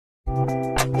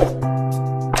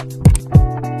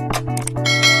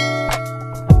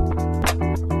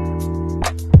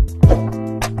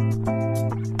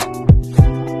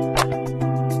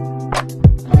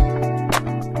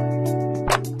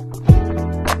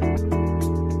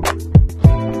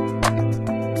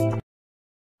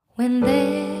When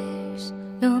there's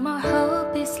no more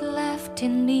hope is left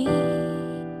in me,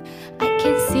 I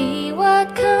can see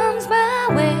what comes my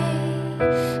way,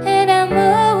 and I'm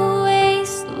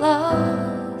always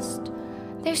lost.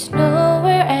 There's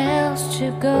nowhere else to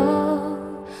go.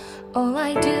 All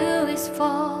I do is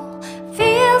fall.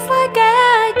 Feels like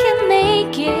I can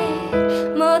make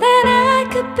it more than I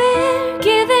could bear.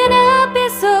 Giving up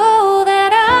is all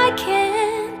that I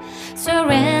can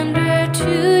surrender to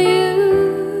you.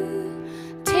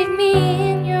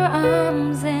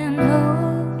 Arms and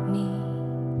hold me.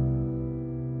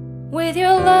 With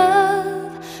your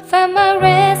love, find my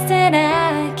rest, and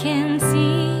I can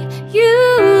see you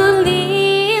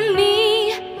lead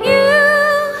me.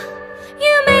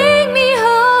 You make me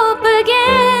hope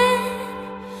again.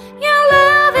 Your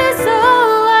love is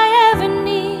all I ever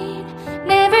need.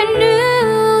 Never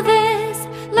knew this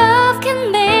love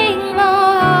can make my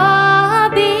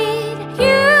heart beat.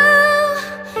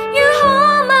 You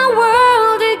hold my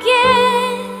world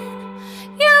again.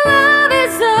 Your love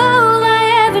is all I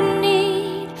ever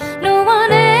need. No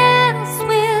one else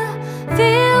will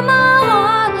fill my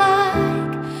heart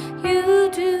like you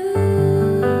do.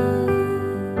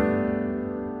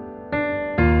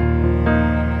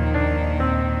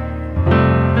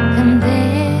 And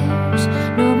there's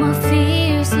no more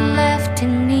fears left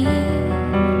in me.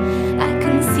 I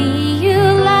can see you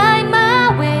light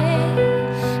my way,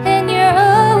 and you're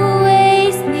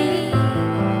always near.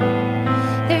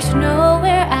 There's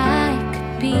nowhere I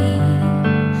could be.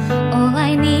 All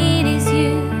I need is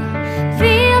you.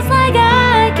 Feels like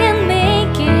I can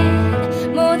make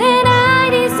it more than I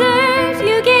deserve.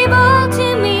 You gave all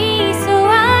to me so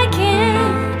I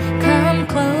can come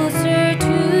closer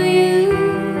to you.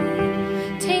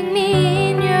 Take me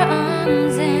in your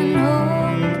arms and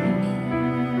hold me.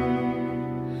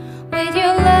 With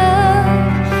your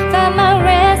love, find my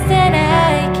rest, and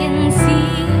I can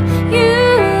see you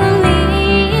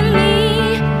lead me.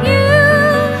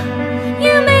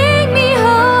 You make me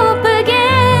hope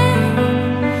again.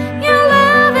 Your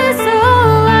love is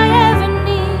all I ever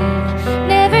need.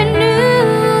 Never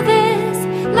knew this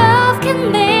love can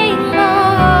make my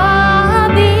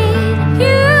heart beat.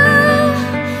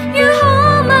 You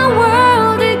hold my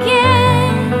world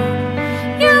again.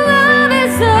 Your love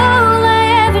is all I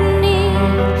ever need.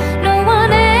 No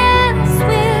one else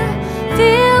will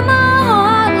fill my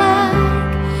heart like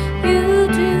you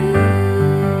do.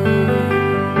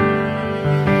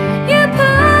 You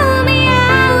pull me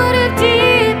out of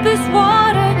deepest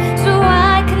water so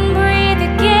I can breathe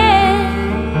again.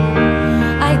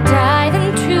 I dive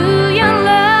into your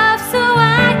love so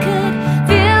I could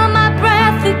feel my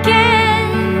breath again.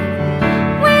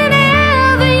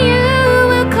 Whenever you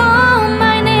will call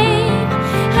my name,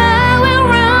 I will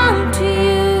run to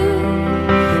you.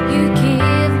 You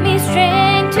give me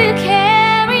strength to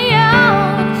carry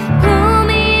on. Pull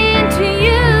me into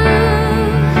you.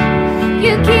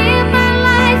 You give my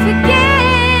life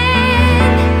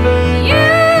again.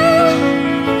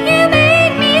 You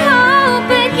make me hope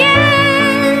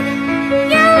again.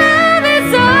 Your love is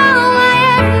all I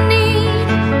ever need.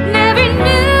 Never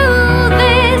knew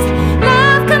this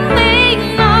love could make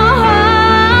my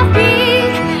heart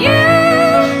beat.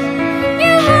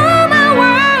 You hold my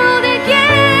world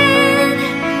again.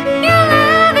 Your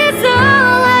love is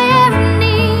all I ever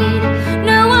need.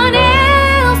 No one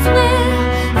else will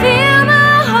fill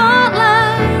my heart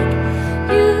like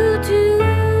you do.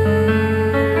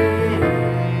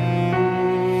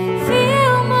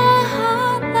 Fill my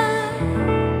heart like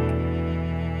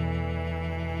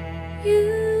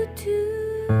you do.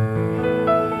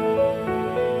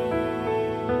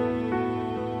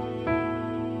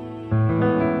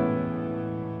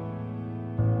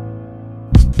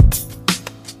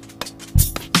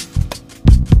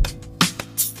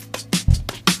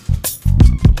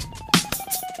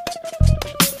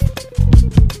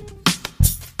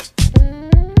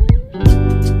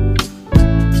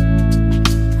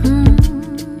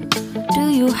 Do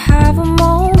you have a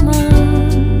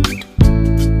moment?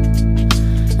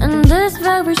 And this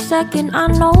very second, I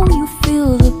know you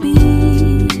feel the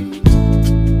beat.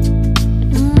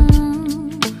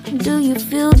 Do you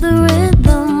feel the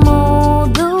rhythm all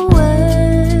the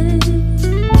way?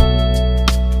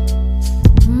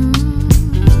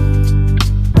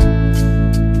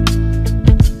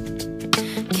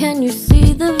 Can you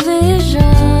see the vision?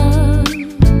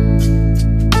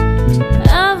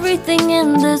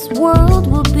 this world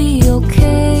will be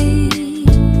okay.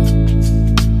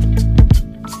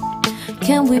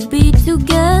 Can we be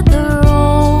together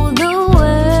all the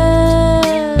way?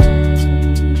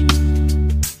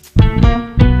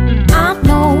 I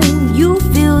know you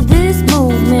feel this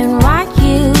movement right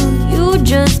here. You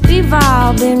just be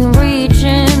vibing,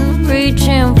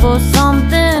 reaching for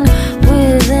something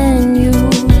within you.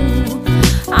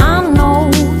 I know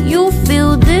you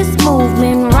feel this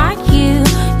movement right here.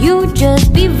 You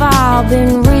just be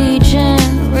vibing, reaching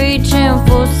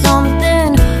for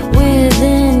something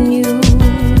within you.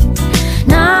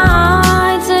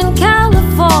 Nights in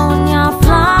California,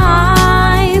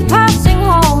 fly passing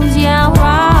homes, yeah,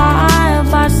 right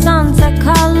by sunset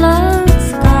colored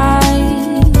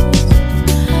skies.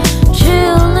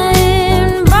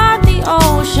 Chilling by the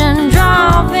ocean,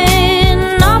 driving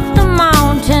up the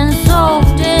mountain,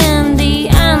 soaked in the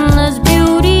endless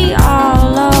beauty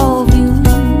all of you.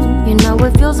 You know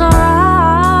it feels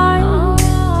alright,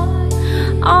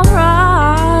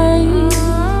 alright,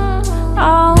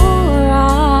 alright.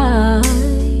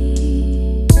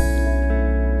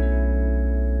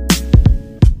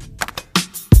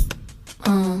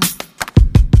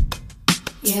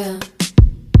 Yeah.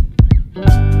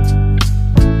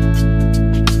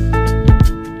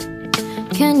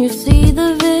 Can you see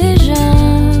the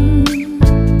vision?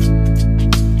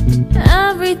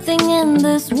 Everything in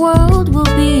this world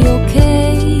will be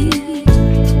okay.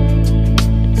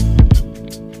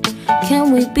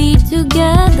 Can we be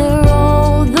together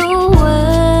all the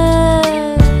way?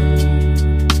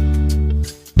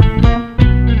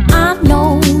 I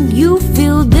know you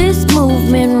feel this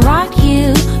movement right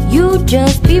here. You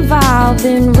just be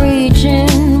vibing,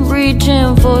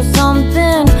 reaching for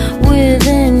something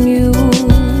within you.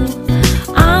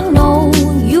 I know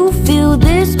you feel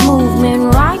this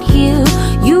movement right here.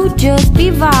 You just be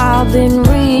vibing,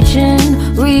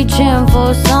 reaching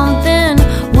for something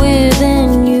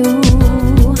within you.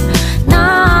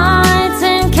 Nights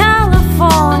in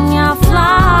California,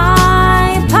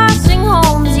 fly passing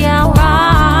homes, yeah,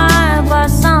 right by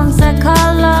sunset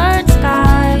colored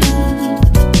skies.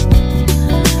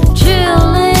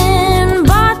 Chilling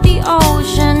by the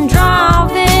ocean,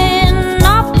 driving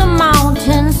up the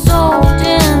mountain, soaked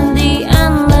in the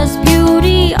endless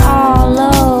beauty all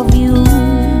of you.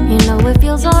 You know it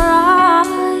feels alright,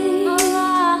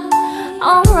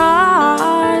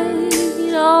 alright,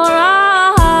 alright.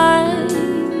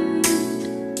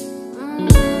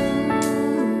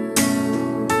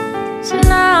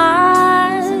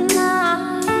 Tonight,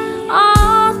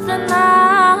 oh tonight,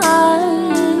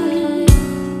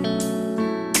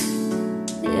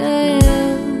 yeah.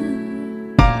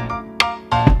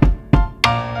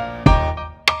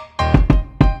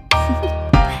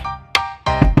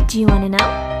 Do you wanna know?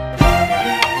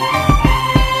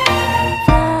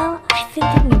 Well, I've been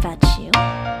thinking about you,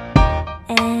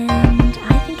 and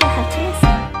I think I'll have to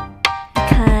listen,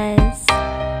 because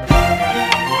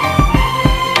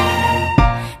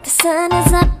the sun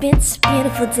is up, it's a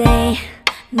beautiful day.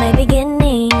 My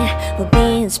beginning will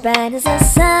be as bright as the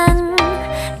sun.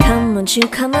 Come, won't you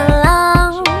come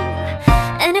along?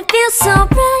 And it feels so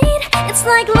bright, it's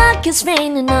like luck is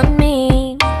raining on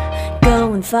me.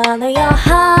 Go and follow your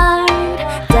heart,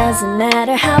 doesn't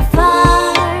matter how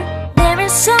far. There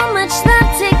is so much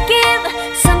love to give.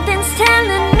 Something's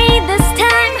telling me this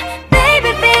time.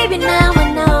 Baby, baby, now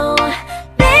I know.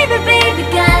 Baby, baby,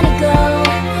 gotta go.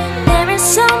 There is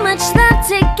so much love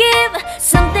to give.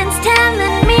 Something's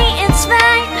telling me it's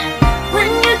right. When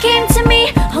you came to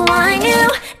me, oh, I knew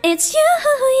it's you,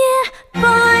 yeah,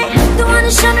 boy. The one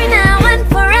who showed me now and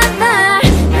forever.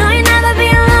 No, you'll never be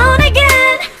alone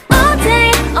again. All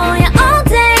day, oh yeah, all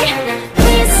day.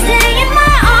 Please stay in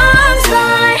my arms,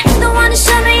 boy. The one who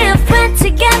showed me if we're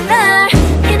together.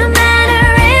 It don't matter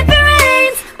if it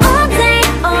rains. All day,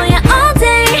 oh yeah, all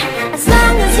day. As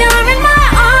long as you're in my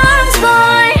arms,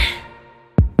 boy.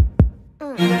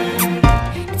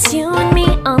 It's you and me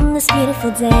on this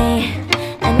beautiful day,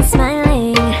 and I'm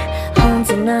smiling,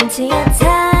 holding on to you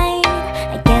tight.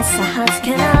 I guess our hearts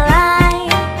can align,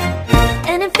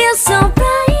 and it feels so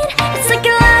bright. It's like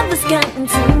your love has gotten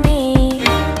to me.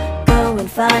 Go and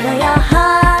follow your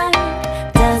heart,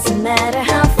 doesn't matter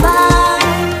how far.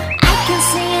 I can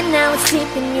see it now, it's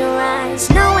deep in your eyes.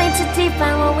 No way to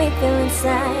define what we feel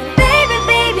inside. Baby,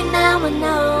 baby, now I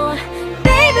know.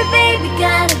 Baby, baby,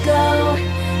 gotta go.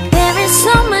 There is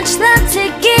so much love to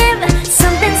give.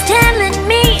 Something's telling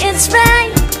me it's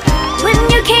right. When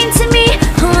you came to me,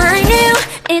 oh, I knew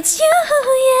it's you,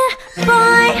 yeah,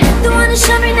 boy. The one who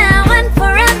showed me now and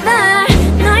forever.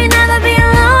 No, you'll never be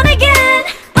alone again.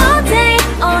 All day,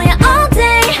 oh yeah, all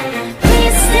day.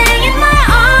 Please stay in my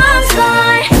arms.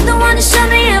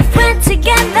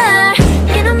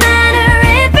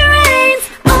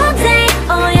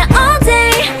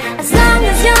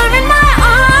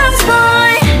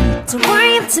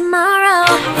 tomorrow.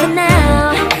 For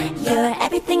now, you're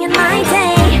everything in my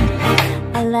day.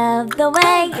 I love the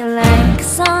way you like a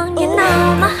song, you know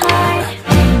my heart.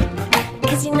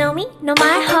 Cause you know me, know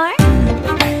my heart.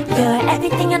 You're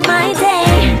everything in my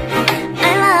day.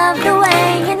 I love the way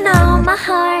you know my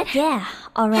heart. Yeah,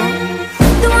 alright.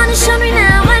 The one who showed me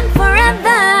now and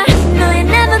forever. No,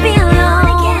 you'll never be alone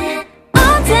again.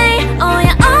 All day, oh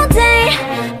yeah, all day.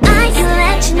 I can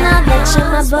let you know that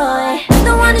you're my boy.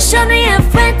 The one who showed me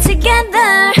if we're together.